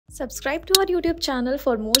Subscribe to our YouTube channel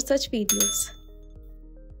for more such videos.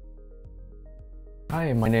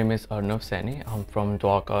 Hi, my name is Arnav Saini. I'm from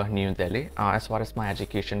Dwarka, New Delhi. As far as my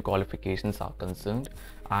education qualifications are concerned,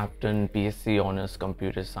 I've done BSc Honours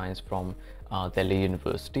Computer Science from Delhi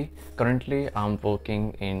University. Currently, I'm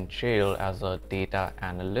working in jail as a data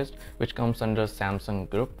analyst, which comes under Samsung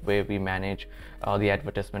Group, where we manage the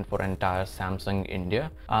advertisement for entire Samsung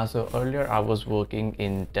India. So earlier, I was working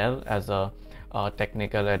in Dell as a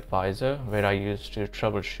technical advisor, where I used to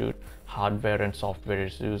troubleshoot hardware and software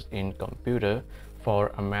issues in computer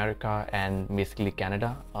for America and basically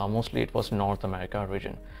Canada. Mostly it was North America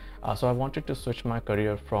region. So I wanted to switch my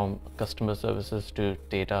career from customer services to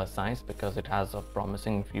data science because it has a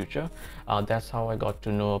promising future. That's how I got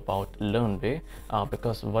to know about Learnbay,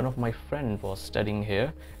 because one of my friends was studying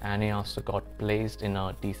here and he also got placed in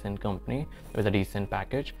a decent company with a decent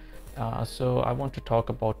package. So I want to talk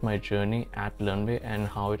about my journey at Learnbay and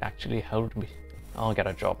how it actually helped me get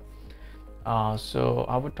a job. So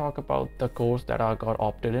I would talk about the course that I got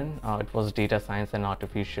opted in. It was data science and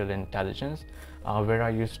artificial intelligence, where I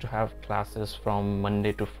used to have classes from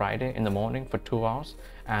Monday to Friday in the morning for 2 hours,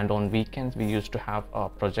 and on weekends we used to have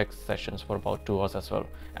project sessions for about 2 hours as well.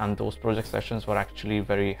 And those project sessions were actually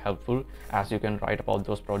very helpful, as you can write about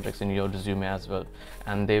those projects in your resume as well,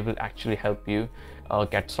 and they will actually help you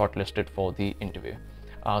get shortlisted for the interview.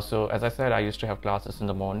 So as I said, I used to have classes in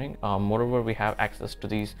the morning. Moreover, we have access to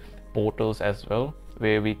these portals as well,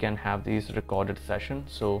 where we can have these recorded sessions.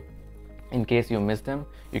 So in case you miss them,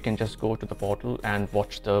 you can just go to the portal and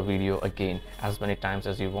watch the video again as many times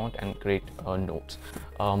as you want and create notes.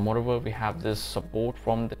 Moreover, we have this support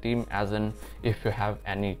from the team, as in if you have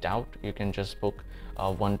any doubt, you can just book a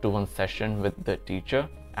one-to-one session with the teacher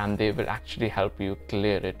and they will actually help you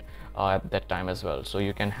clear it at that time as well. So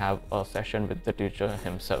you can have a session with the teacher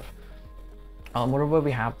himself. Moreover,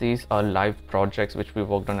 we have these live projects which we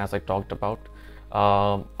worked on, as I talked about.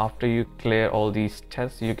 After you clear all these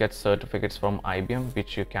tests, you get certificates from IBM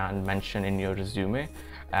which you can mention in your resume,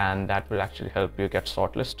 and that will actually help you get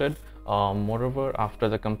shortlisted. Moreover, after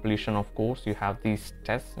the completion of course, you have these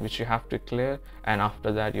tests which you have to clear, and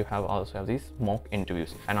after that you also have these mock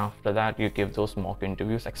interviews, and after that you give those mock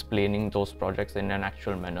interviews explaining those projects in an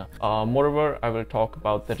actual manner. Moreover, I will talk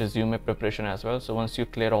about the resume preparation as well. So once you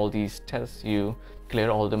clear all these tests, you clear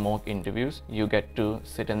all the mock interviews, you get to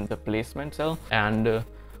sit in the placement cell, and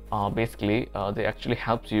basically they actually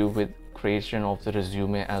helps you with creation of the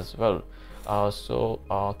resume as well.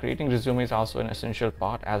 Creating resume is also an essential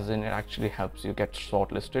part, as in it actually helps you get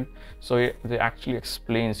shortlisted. So it actually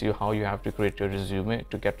explains you how you have to create your resume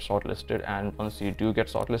to get shortlisted, and once you do get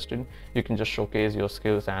shortlisted, you can just showcase your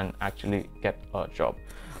skills and actually get a job.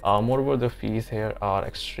 Moreover, the fees here are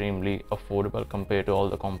extremely affordable compared to all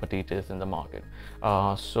the competitors in the market.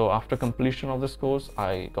 So after completion of this course,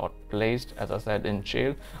 I got placed, as I said, in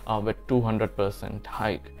jail with 200%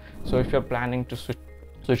 hike. So if you're planning to switch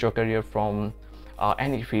your career from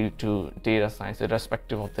any field to data science,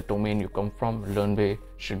 irrespective of the domain you come from, Learnbay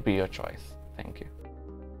should be your choice. Thank you.